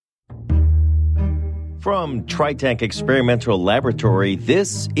From TriTank Experimental Laboratory,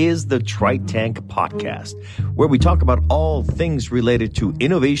 this is the TriTank Podcast, where we talk about all things related to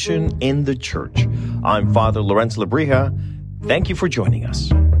innovation in the church. I'm Father Lorenzo Lebrija. Thank you for joining us.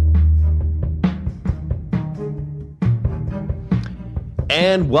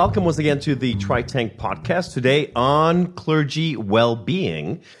 And welcome once again to the TriTank Podcast, today on Clergy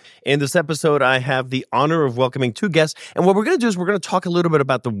Well-Being. In this episode, I have the honor of welcoming two guests. And what we're going to do is we're going to talk a little bit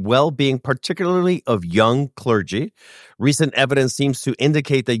about the well-being, particularly of young clergy. Recent evidence seems to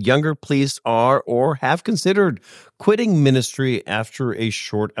indicate that younger priests are or have considered quitting ministry after a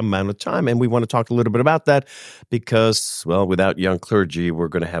short amount of time. And we want to talk a little bit about that because, well, without young clergy, we're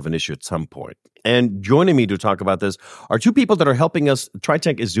going to have an issue at some point. And joining me to talk about this are two people that are helping us.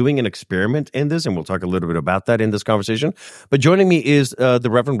 TriTank is doing an experiment in this, and we'll talk a little bit about that in this conversation. But joining me is the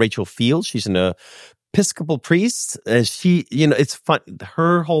Reverend Rachel Fields. She's an Episcopal priest. It's fun.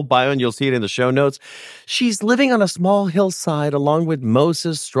 Her whole bio, and you'll see it in the show notes. She's living on a small hillside along with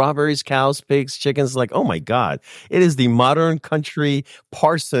Moses, strawberries, cows, pigs, chickens. Like, oh my God, it is the modern country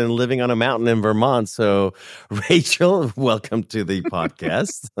parson living on a mountain in Vermont. So, Rachel, welcome to the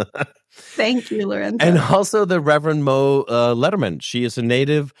podcast. Thank you, Lorenzo. And also the Reverend Mo Letterman. She is a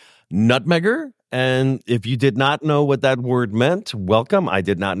native nutmegger. And if you did not know what that word meant, welcome. I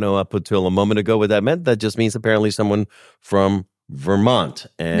did not know up until a moment ago what that meant. That just means apparently someone from Vermont.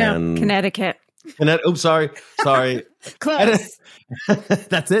 No, Connecticut. Sorry. Close.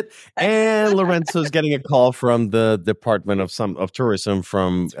 That's it. And Lorenzo's getting a call from the Department of Tourism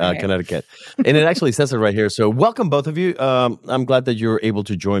from Connecticut. And it actually says it right here. So welcome, both of you. I'm glad that you're able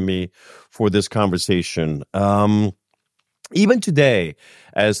to join me for this conversation. Even today,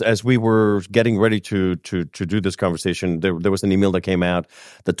 as we were getting ready to do this conversation, there was an email that came out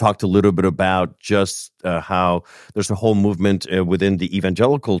that talked a little bit about just how there's a whole movement within the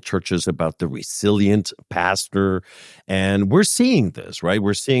evangelical churches about the resilient pastor. And we're seeing this, right?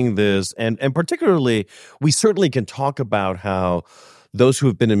 We're seeing this. And particularly, we certainly can talk about how those who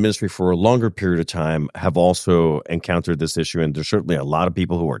have been in ministry for a longer period of time have also encountered this issue. And there's certainly a lot of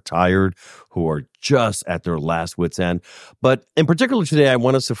people who are tired, who are just at their last wit's end. But in particular today, I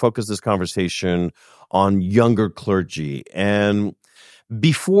want us to focus this conversation on younger clergy. And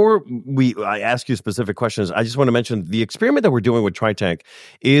before I ask you specific questions, I just want to mention the experiment that we're doing with TriTank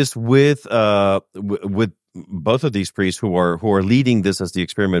is with both of these priests who are leading this as the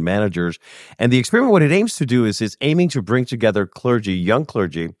experiment managers. And the experiment, what it aims to do is aiming to bring together clergy, young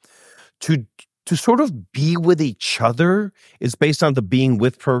clergy, to sort of be with each other. It's based on the Being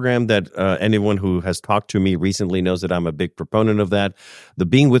With program that anyone who has talked to me recently knows that I'm a big proponent of that. The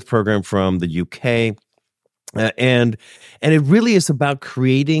Being With program from the UK. And it really is about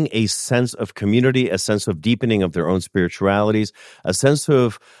creating a sense of community, a sense of deepening of their own spiritualities, a sense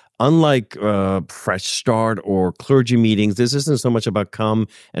of, unlike Fresh Start or clergy meetings, this isn't so much about come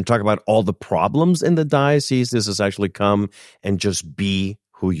and talk about all the problems in the diocese. This is actually come and just be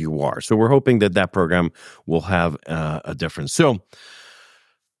who you are. So we're hoping that program will have a difference. So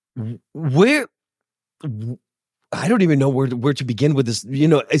I don't even know where to begin with this. You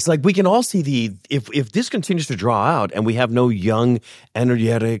know, it's like we can all see if this continues to draw out and we have no young,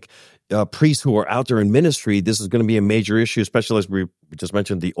 energetic priests who are out there in ministry, this is going to be a major issue, especially as we just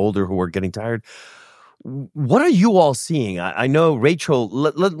mentioned, the older who are getting tired. What are you all seeing? I know, Rachel,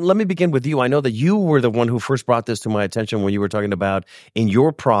 let me begin with you. I know that you were the one who first brought this to my attention when you were talking about in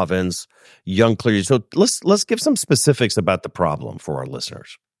your province, young clergy. So let's give some specifics about the problem for our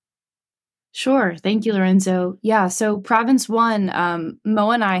listeners. Sure. Thank you, Lorenzo. Yeah. So Province 1,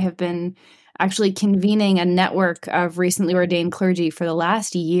 Mo and I have been actually convening a network of recently ordained clergy for the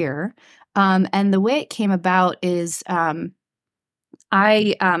last year. And the way it came about is the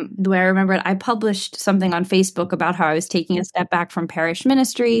way I remember it, I published something on Facebook about how I was taking a step back from parish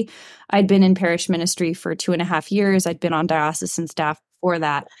ministry. I'd been in parish ministry for 2.5 years. I'd been on diocesan staff before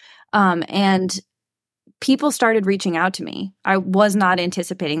that. And people started reaching out to me. I was not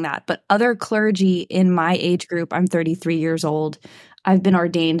anticipating that, but other clergy in my age group, I'm 33 years old. I've been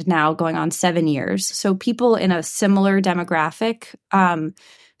ordained now going on 7 years. So people in a similar demographic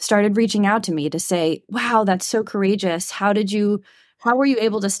started reaching out to me to say, wow, that's so courageous. How were you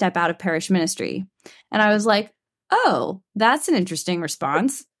able to step out of parish ministry? And I was like, oh, that's an interesting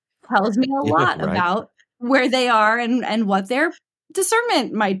response. Tells me a lot about where they are and what their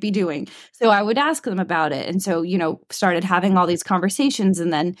discernment might be doing. So I would ask them about it. And so, started having all these conversations.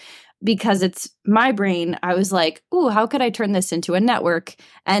 And then because it's my brain, I was like, ooh, how could I turn this into a network?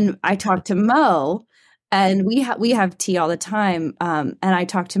 And I talked to Mo And we have tea all the time. And I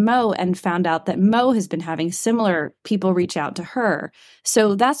talked to Mo and found out that Mo has been having similar people reach out to her.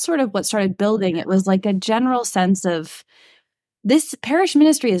 So that's sort of what started building. It was like a general sense of, this parish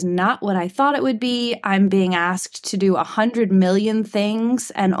ministry is not what I thought it would be. I'm being asked to do 100 million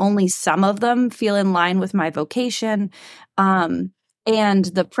things, and only some of them feel in line with my vocation. And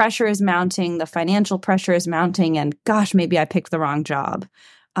the pressure is mounting, the financial pressure is mounting, and gosh, maybe I picked the wrong job.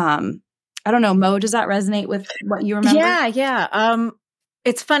 I don't know, Mo, does that resonate with what you remember? Yeah.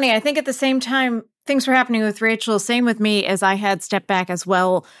 It's funny. I think at the same time, things were happening with Rachel, same with me, as I had stepped back as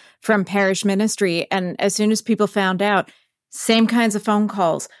well from parish ministry. And as soon as people found out, same kinds of phone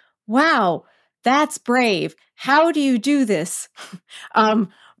calls. Wow, that's brave. How do you do this?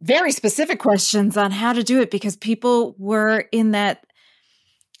 Very specific questions on how to do it, because people were in that,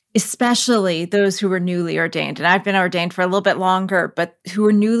 especially those who were newly ordained. And I've been ordained for a little bit longer, but who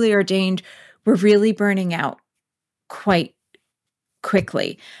were newly ordained were really burning out quite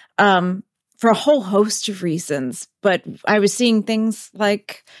quickly for a whole host of reasons. But I was seeing things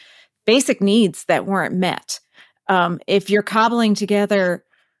like basic needs that weren't met. If you're cobbling together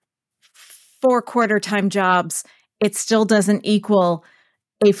 4 quarter-time jobs, it still doesn't equal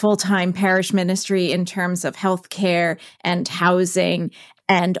a full-time parish ministry in terms of healthcare and housing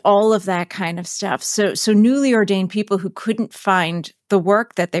and all of that kind of stuff. So newly ordained people who couldn't find the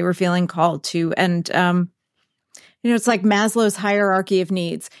work that they were feeling called to. And, it's like Maslow's hierarchy of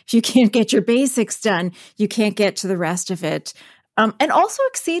needs. If you can't get your basics done, you can't get to the rest of it. And also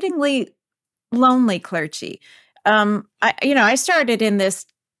exceedingly lonely clergy. I started in this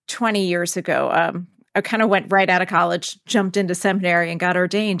 20 years ago. I kind of went right out of college, jumped into seminary and got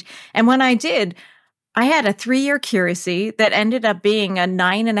ordained. And when I did, I had a 3-year curacy that ended up being a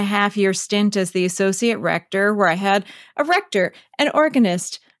 9.5-year stint as the associate rector, where I had a rector, an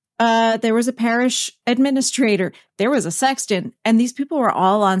organist, there was a parish administrator, there was a sexton, and these people were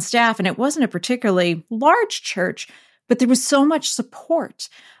all on staff. And it wasn't a particularly large church, but there was so much support.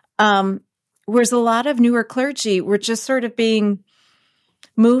 Whereas a lot of newer clergy were just sort of being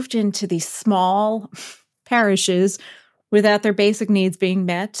moved into these small parishes without their basic needs being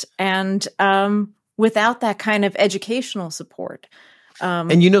met, and without that kind of educational support.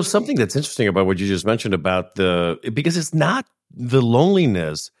 And something that's interesting about what you just mentioned about because it's not, the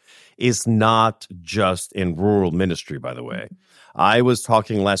loneliness is not just in rural ministry, by the way. I was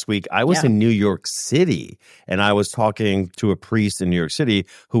talking last week, I was in New York City, and I was talking to a priest in New York City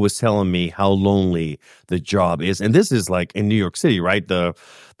who was telling me how lonely the job is. And this is like in New York City, right? The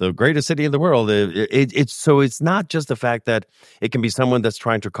greatest city in the world. It's not just the fact that it can be someone that's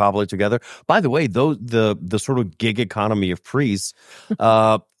trying to cobble it together. By the way, the sort of gig economy of priests,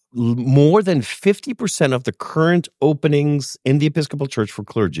 more than 50% of the current openings in the Episcopal Church for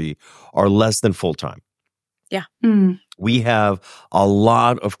clergy are less than full-time. Yeah. We have a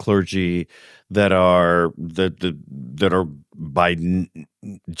lot of clergy that are by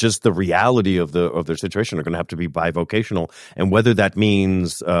just the reality of their situation are going to have to be bivocational, and whether that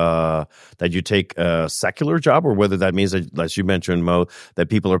means that you take a secular job, or whether that means that, as you mentioned, Mo, that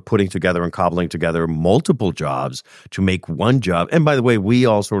people are putting together and cobbling together multiple jobs to make one job. And by the way, we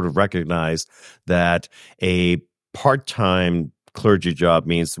all sort of recognize that a part-time clergy job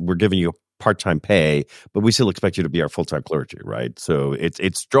means we're giving you part-time pay, but we still expect you to be our full-time clergy, right? So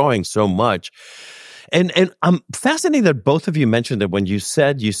it's drawing so much. And I'm fascinated that both of you mentioned that when you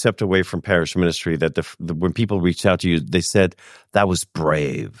said you stepped away from parish ministry, that when people reached out to you, they said that was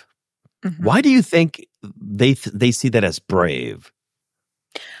brave. Mm-hmm. Why do you think they see that as brave?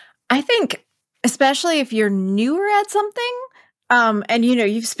 I think, especially if you're newer at something, and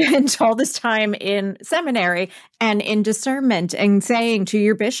you've spent all this time in seminary and in discernment and saying to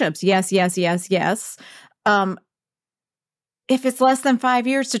your bishops, yes, yes, yes, yes. If it's less than 5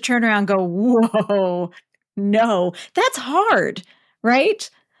 years to turn around and go, whoa, no, that's hard, right?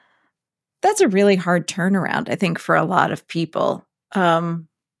 That's a really hard turnaround, I think, for a lot of people. Yeah.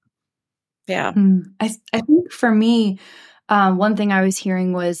 I think for me, one thing I was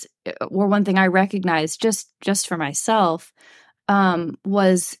hearing was, or one thing I recognized just for myself,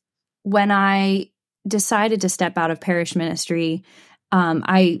 was when I decided to step out of parish ministry,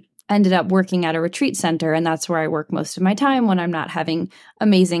 I ended up working at a retreat center, and that's where I work most of my time when I'm not having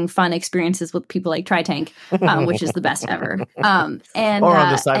amazing, fun experiences with people like Tri-Tank, which is the best ever. Or on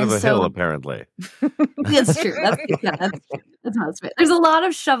the side of a hill, apparently. That's true. That's not spit. There's a lot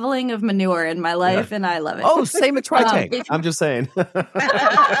of shoveling of manure in my life, and I love it. Oh, same at Tri-Tank. I'm just saying. I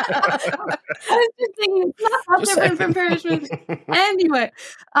was just thinking it's not that different from parish ministry. Anyway,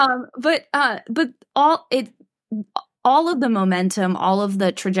 but all of the momentum, all of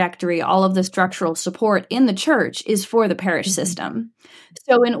the trajectory, all of the structural support in the church is for the parish system.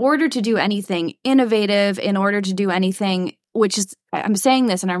 So in order to do anything innovative, in order to do anything, which is, I'm saying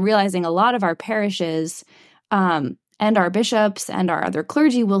this and I'm realizing a lot of our parishes and our bishops and our other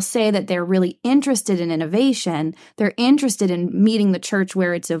clergy will say that they're really interested in innovation. They're interested in meeting the church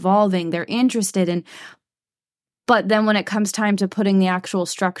where it's evolving. They're interested in, but then when it comes time to putting the actual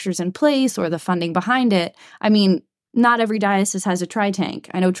structures in place or the funding behind it, I mean, not every diocese has a tri-tank.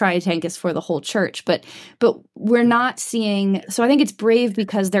 I know tri-tank is for the whole church, but we're not seeing, so I think it's brave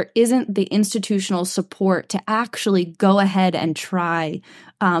because there isn't the institutional support to actually go ahead and try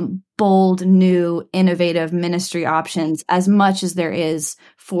bold, new, innovative ministry options as much as there is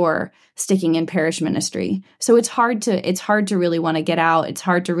for sticking in parish ministry. So it's hard to really want to get out. It's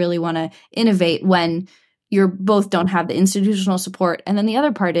hard to really want to innovate when you both don't have the institutional support. And then the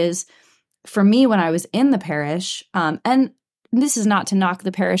other part is, for me, when I was in the parish, and this is not to knock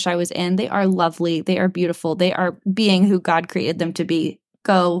the parish I was in, they are lovely, they are beautiful, they are being who God created them to be.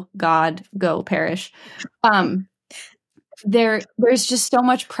 Go, God, go, parish. There's just so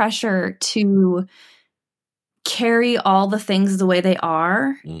much pressure to carry all the things the way they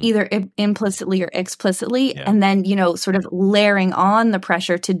are, either implicitly or explicitly, and then, sort of layering on the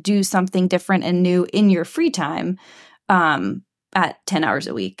pressure to do something different and new in your free time at 10 hours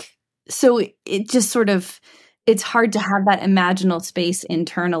a week. So it just sort of, it's hard to have that imaginal space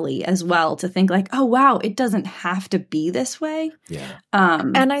internally as well to think like, oh, wow, it doesn't have to be this way. Yeah.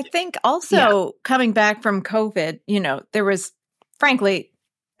 And I think also coming back from COVID, there was, frankly,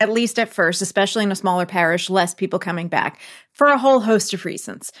 at least at first, especially in a smaller parish, less people coming back for a whole host of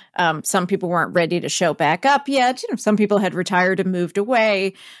reasons. Some people weren't ready to show back up yet. Some people had retired and moved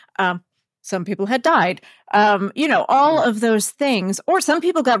away. Some people had died, all of those things. Or some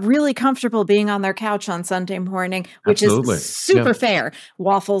people got really comfortable being on their couch on Sunday morning, which is super fair.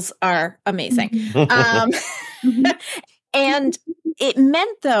 Waffles are amazing. And it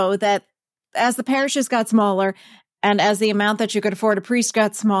meant, though, that as the parishes got smaller and as the amount that you could afford a priest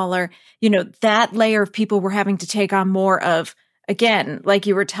got smaller, that layer of people were having to take on more of, again, like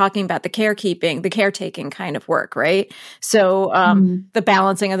you were talking about, the caretaking kind of work, right? So the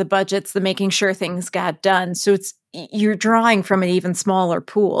balancing of the budgets, the making sure things got done. So you're drawing from an even smaller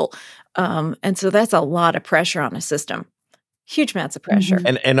pool. And so that's a lot of pressure on a system. Huge amounts of pressure.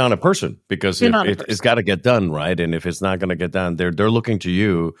 And on a person, because it's got to get done, right? And if it's not going to get done, they're looking to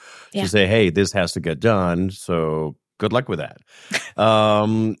you to say, hey, this has to get done. So good luck with that.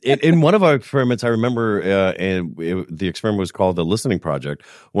 In one of our experiments, I remember the experiment was called the Listening Project.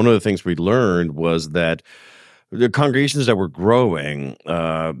 One of the things we learned was that the congregations that were growing,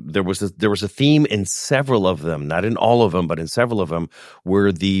 there was a theme in several of them, not in all of them, but in several of them,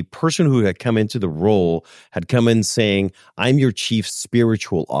 where the person who had come into the role had come in saying, I'm your chief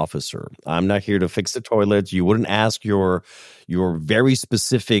spiritual officer. I'm not here to fix the toilets. You wouldn't ask your very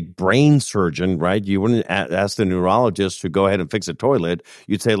specific brain surgeon, right? You wouldn't ask the neurologist to go ahead and fix a toilet.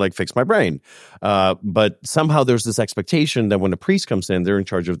 You'd say, like, fix my brain. But somehow there's this expectation that when a priest comes in, they're in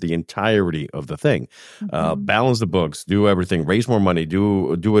charge of the entirety of the thing. Balance the books, do everything, raise more money,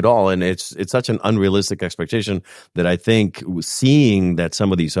 do it all. And it's such an unrealistic expectation that I think seeing that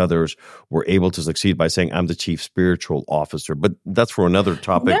some of these others were able to succeed by saying, I'm the chief spiritual officer. But that's for another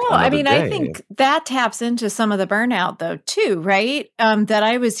topic. No, I mean, I think that taps into some of the burnout, though, too, right? That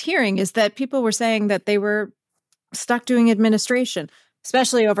I was hearing is that people were saying that they were stuck doing administration,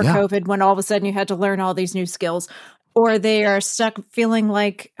 especially over COVID, when all of a sudden you had to learn all these new skills, or they are stuck feeling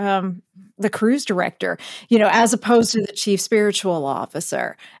like the cruise director, as opposed to the chief spiritual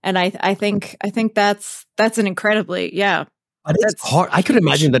officer. And I think that's an incredibly, But it's hard. I could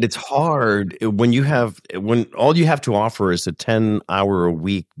imagine that it's hard when all you have to offer is a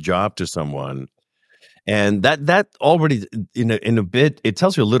 10-hour-a-week job to someone. And that already, in a bit, it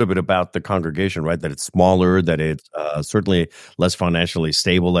tells you a little bit about the congregation, right? That it's smaller, that it's certainly less financially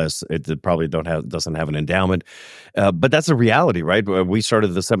stable, as it probably doesn't have an endowment. But that's a reality, right? We started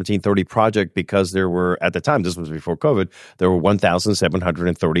the 1730 project because there were, at the time, this was before COVID, there were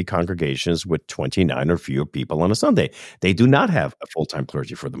 1,730 congregations with 29 or fewer people on a Sunday. They do not have a full-time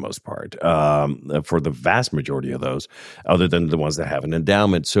clergy for the most part, for the vast majority of those, other than the ones that have an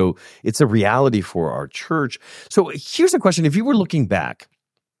endowment. So it's a reality for our church. So here's a question. If you were looking back,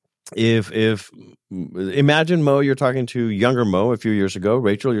 if imagine, Mo, you're talking to younger Mo a few years ago,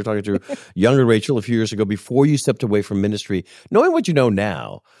 Rachel, you're talking to younger Rachel a few years ago, before you stepped away from ministry, knowing what you know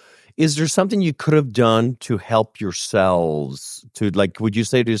now, is there something you could have done to help yourselves? Would you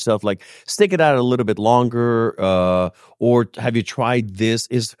say to yourself, like, stick it out a little bit longer? Or have you tried this?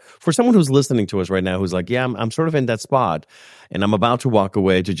 Is for someone who's listening to us right now, who's like, yeah, I'm sort of in that spot and I'm about to walk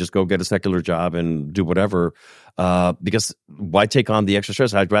away to just go get a secular job and do whatever. Because why take on the extra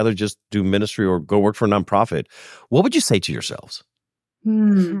stress? I'd rather just do ministry or go work for a nonprofit. What would you say to yourselves?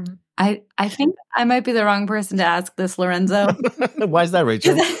 I think I might be the wrong person to ask this, Lorenzo. Why is that,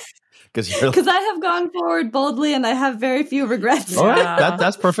 Rachel? Because I have gone forward boldly and I have very few regrets. All right,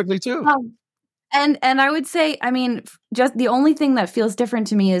 that's perfectly too. And I would say, I mean, just the only thing that feels different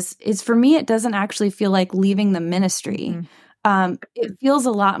to me is for me, it doesn't actually feel like leaving the ministry. It feels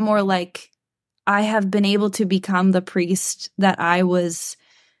a lot more like I have been able to become the priest that I was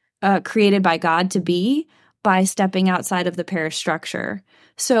created by God to be by stepping outside of the parish structure.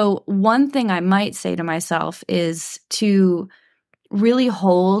 So one thing I might say to myself is to really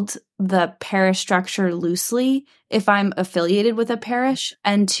hold the parish structure loosely if I'm affiliated with a parish,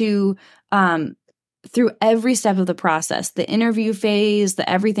 and to through every step of the process, the interview phase, the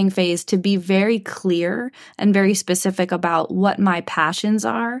everything phase, to be very clear and very specific about what my passions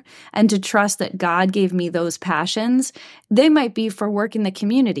are, and to trust that God gave me those passions. They might be for work in the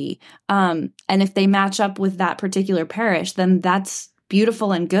community. And if they match up with that particular parish, then that's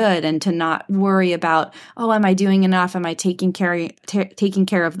beautiful and good, and to not worry about, oh, am I doing enough? Am I taking care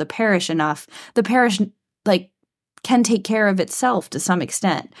of the parish enough? The parish, can take care of itself to some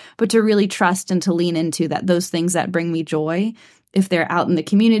extent, but to really trust and to lean into those things that bring me joy, if they're out in the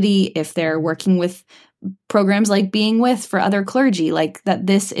community, if they're working with programs like Being With for other clergy, like that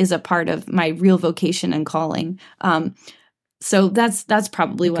this is a part of my real vocation and calling. So that's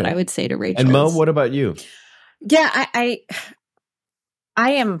probably what I would say to Rachel. And Mo, what about you? Yeah, I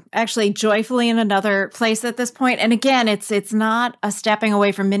am actually joyfully in another place at this point. And again, it's not a stepping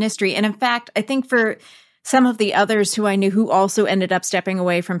away from ministry. And in fact, I think for some of the others who I knew who also ended up stepping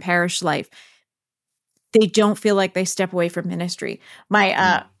away from parish life, they don't feel like they step away from ministry.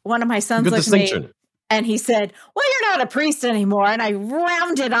 My one of my sons looked at me and he said, "Well, you're not a priest anymore." And I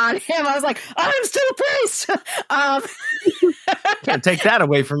rounded on him. I was like, "I'm still a priest." Can't take that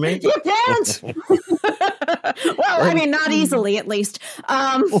away from me. You can't. Well, I mean, not easily, at least.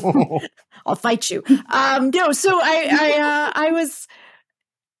 I'll fight you. No, so I was.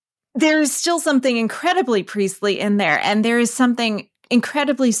 There's still something incredibly priestly in there, and there is something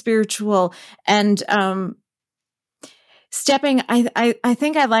incredibly spiritual and stepping. I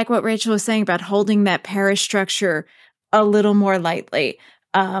think I like what Rachel was saying about holding that parish structure a little more lightly,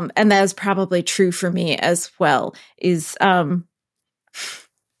 and that is probably true for me as well. Is the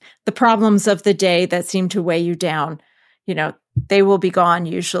problems of the day that seem to weigh you down, they will be gone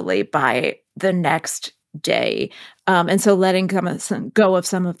usually by the next day. And so letting go of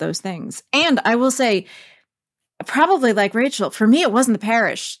some of those things. And I will say, probably like Rachel, for me, it wasn't the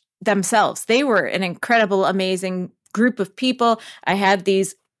parish themselves. They were an incredible, amazing group of people. I had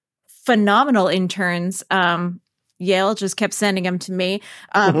these phenomenal interns. Yale just kept sending them to me.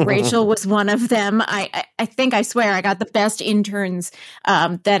 Rachel was one of them. I think, I swear, I got the best interns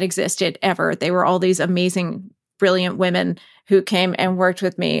that existed ever. They were all these amazing, brilliant women who came and worked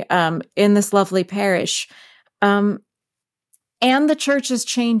with me in this lovely parish. And the church is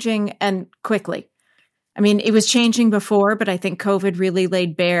changing, and quickly. I mean, it was changing before, but I think COVID really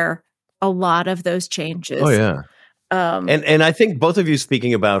laid bare a lot of those changes. Oh, yeah. And I think both of you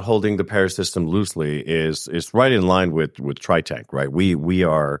speaking about holding the parish system loosely is right in line with Tritech, right? We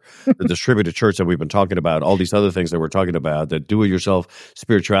are the distributed church that we've been talking about. All these other things that we're talking about, that do-it-yourself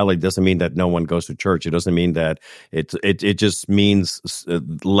spirituality doesn't mean that no one goes to church. It doesn't mean that it just means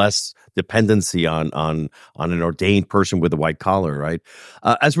less dependency on an ordained person with a white collar, right?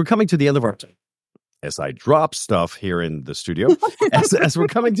 As we're coming to the end of our time, as I drop stuff here in the studio, as we're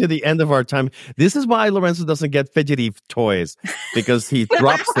coming to the end of our time, this is why Lorenzo doesn't get fidgety toys, because he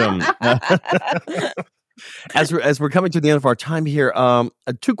drops them. As we're coming to the end of our time here,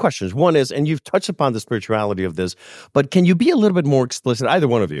 two questions. One is, and you've touched upon the spirituality of this, but can you be a little bit more explicit, either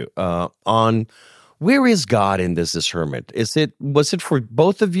one of you, on where is God in this discernment? Was it for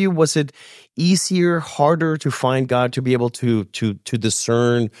both of you? Was it easier, harder to find God, to be able to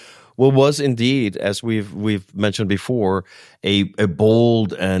discern what was indeed, as we've mentioned before, a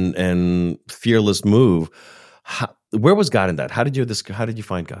bold and fearless move? Where was God in that? How did you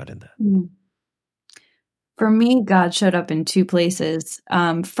find God in that? For me, God showed up in two places.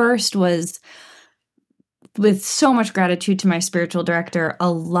 First was, with so much gratitude to my spiritual director, a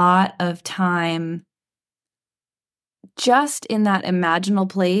lot of time just in that imaginal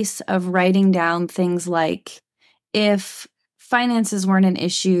place of writing down things like, if finances weren't an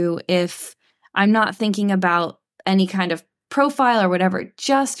issue, if I'm not thinking about any kind of profile or whatever,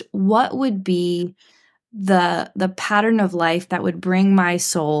 just what would be the pattern of life that would bring my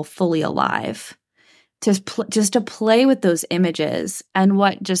soul fully alive? Just to play with those images. And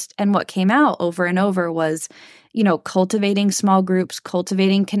what came out over and over was, cultivating small groups,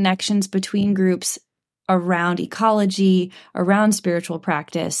 cultivating connections between groups around ecology, around spiritual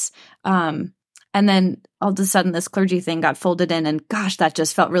practice. And then all of a sudden this clergy thing got folded in, and gosh, that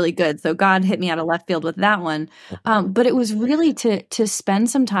just felt really good. So God hit me out of left field with that one. But it was really to spend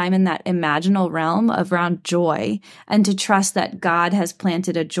some time in that imaginal realm around joy, and to trust that God has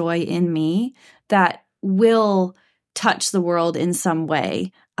planted a joy in me that will touch the world in some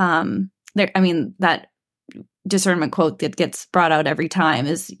way. That discernment quote that gets brought out every time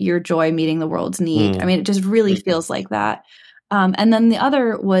is your joy meeting the world's need. It just really feels like that. And then the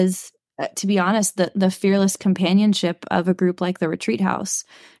other was, to be honest, the fearless companionship of a group like the Retreat House,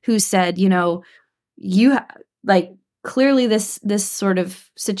 who said, clearly this sort of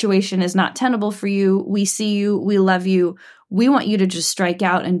situation is not tenable for you. We see you, we love you. We want you to just strike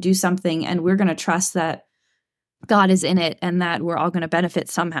out and do something, and we're going to trust that God is in it and that we're all going to benefit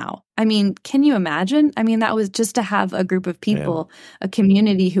somehow. Can you imagine? That was just to have a group of people, a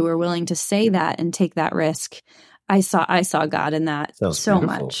community who were willing to say that and take that risk. I saw God in that. Sounds so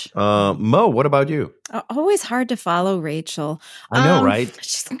beautiful. Much. Mo, what about you? Always hard to follow Rachel. I know, right?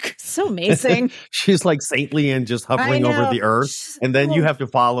 She's so amazing. She's like saintly and just hovering over the earth. And then you have to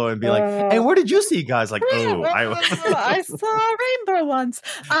follow and be like, hey, where did you see guys? Like, I saw a rainbow once.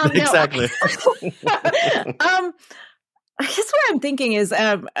 Exactly. I guess what I'm thinking is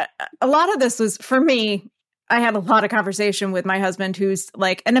a lot of this was, for me, I had a lot of conversation with my husband, who's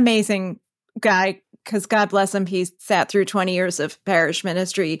like an amazing guy, because God bless him, he sat through 20 years of parish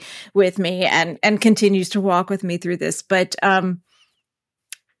ministry with me and continues to walk with me through this. But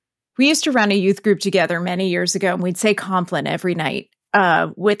we used to run a youth group together many years ago, and we'd say Compline every night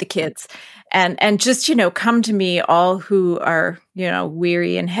with the kids, and just, come to me, all who are,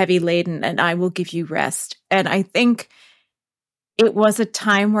 weary and heavy laden, and I will give you rest. And I think it was a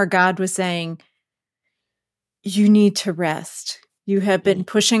time where God was saying, you need to rest. You have been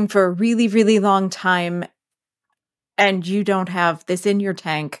pushing for a really, really long time, and you don't have this in your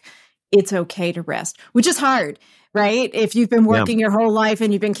tank. It's okay to rest, which is hard, right? If you've been working your whole life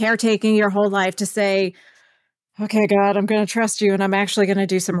and you've been caretaking your whole life, to say, okay, God, I'm going to trust you, and I'm actually going to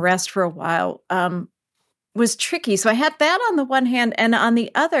do some rest for a while, was tricky. So I had that on the one hand, and on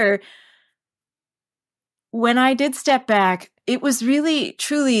the other, when I did step back, it was really,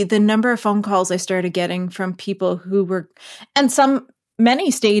 truly the number of phone calls I started getting from people who were, and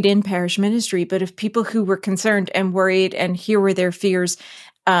many stayed in parish ministry, but of people who were concerned and worried, and here were their fears,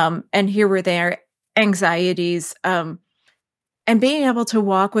 and here were their anxieties, and being able to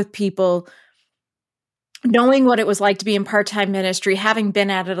walk with people, knowing what it was like to be in part-time ministry, having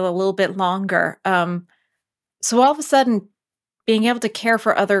been at it a little bit longer. So all of a sudden, being able to care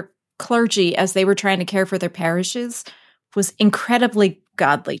for other clergy as they were trying to care for their parishes was incredibly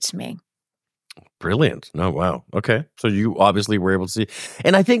godly to me. Brilliant. No, wow. Okay. So you obviously were able to see.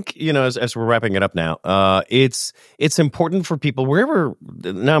 And I think, as we're wrapping it up now, it's important for people wherever,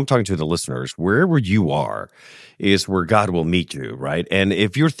 now I'm talking to the listeners, wherever you are is where God will meet you, right? And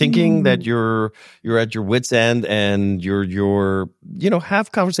if you're thinking that you're at your wit's end and you're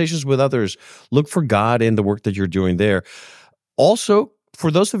have conversations with others, look for God in the work that you're doing there. Also, for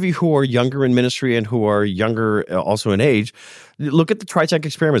those of you who are younger in ministry and who are younger also in age, look at the TriTech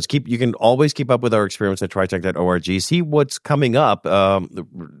experiments. You can always keep up with our experiments at tritech.org. See what's coming up.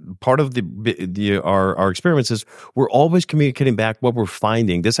 Part of our experiments is we're always communicating back what we're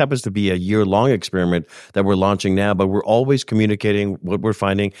finding. This happens to be a year-long experiment that we're launching now, but we're always communicating what we're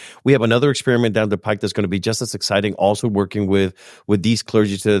finding. We have another experiment down the pike that's going to be just as exciting, also working with these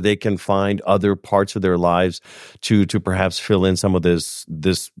clergy so that they can find other parts of their lives to perhaps fill in some of this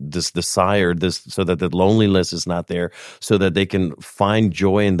desire, so that the loneliness is not there, so that they can find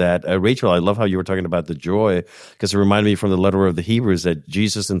joy in that. Rachel, I love how you were talking about the joy, because it reminded me from the letter of the Hebrews that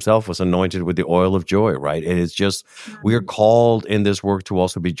Jesus himself was anointed with the oil of joy, right? And it's just, we are called in this work to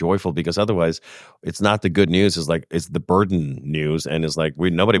also be joyful, because otherwise it's not the good news, it's the burden news, and it's like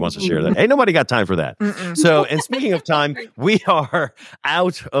nobody wants to share that. Ain't nobody got time for that. So, and speaking of time, we are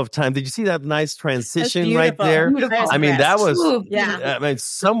out of time. Did you see that nice transition right there? Beautiful. That was,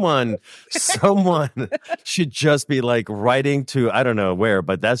 someone should just be like writing to, I don't know where,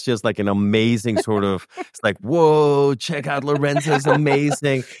 but that's just like an amazing sort of, it's like, whoa, check out Lorenzo's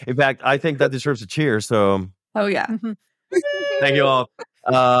amazing. In fact, I think that deserves a cheer. So, oh yeah. Thank you all.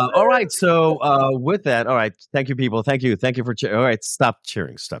 All right. So with that, all right. Thank you, people. Thank you. Thank you for cheering. All right. Stop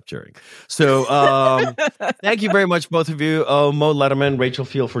cheering. Stop cheering. So thank you very much, both of you. Mo Letterman, Rachel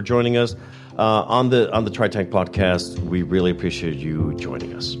Field, for joining us on the Tri Tank podcast. We really appreciate you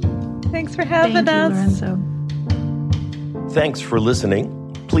joining us. Thanks for having us. Thank you, Lorenzo. Thanks for listening.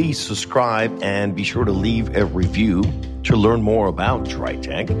 Please subscribe and be sure to leave a review. To learn more about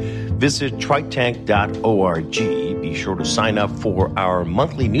TriTank, visit tritank.org. Be sure to sign up for our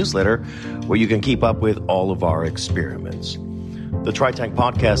monthly newsletter where you can keep up with all of our experiments. The TriTank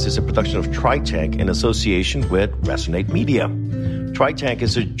podcast is a production of TriTank in association with Resonate Media. TriTank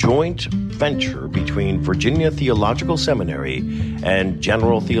is a joint venture between Virginia Theological Seminary and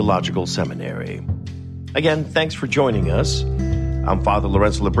General Theological Seminary. Again, thanks for joining us. I'm Father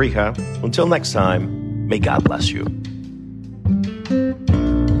Lorenzo Lebrija. Until next time, may God bless you.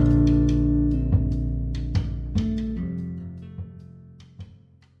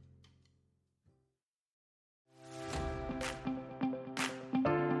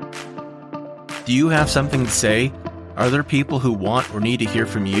 Do you have something to say? Are there people who want or need to hear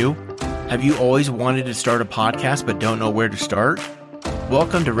from you? Have you always wanted to start a podcast but don't know where to start?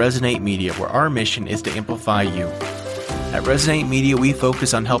 Welcome to Resonate Media, where our mission is to amplify you. At Resonate Media, we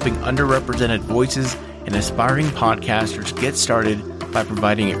focus on helping underrepresented voices and aspiring podcasters get started by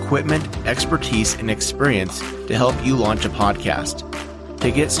providing equipment, expertise, and experience to help you launch a podcast.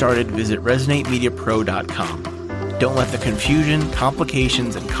 To get started, visit ResonateMediaPro.com. Don't let the confusion,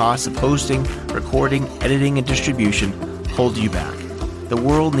 complications, and costs of hosting, recording, editing, and distribution hold you back. The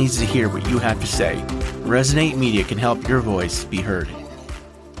world needs to hear what you have to say. Resonate Media can help your voice be heard.